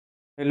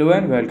Hello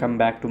and welcome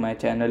back to my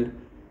channel.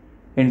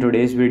 In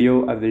today's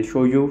video, I will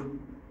show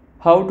you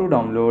how to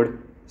download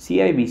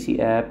CIBC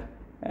app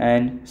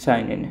and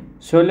sign in.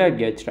 So let's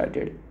get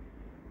started.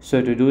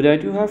 So to do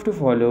that, you have to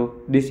follow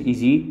this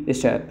easy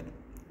step.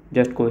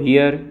 Just go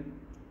here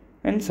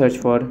and search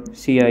for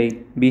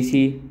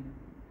CIBC.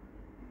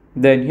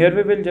 Then here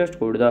we will just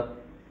go to the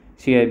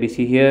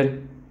CIBC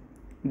here.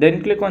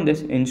 Then click on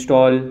this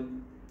install.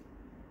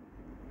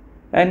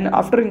 And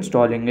after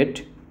installing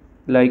it,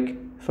 like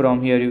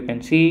from here you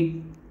can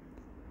see,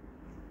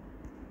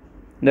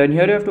 then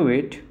here you have to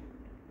wait,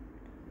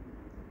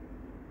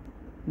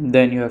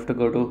 then you have to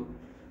go to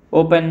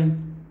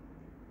open,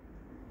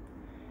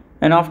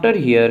 and after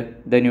here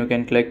then you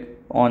can click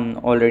on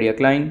already a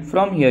client.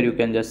 From here you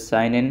can just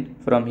sign in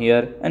from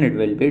here and it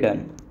will be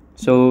done.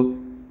 So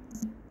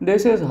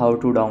this is how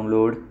to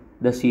download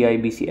the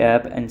CIBC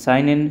app and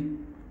sign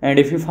in. And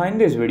if you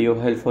find this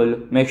video helpful,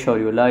 make sure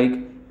you like,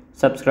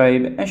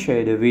 subscribe and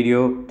share the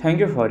video. Thank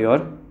you for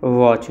your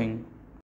watching.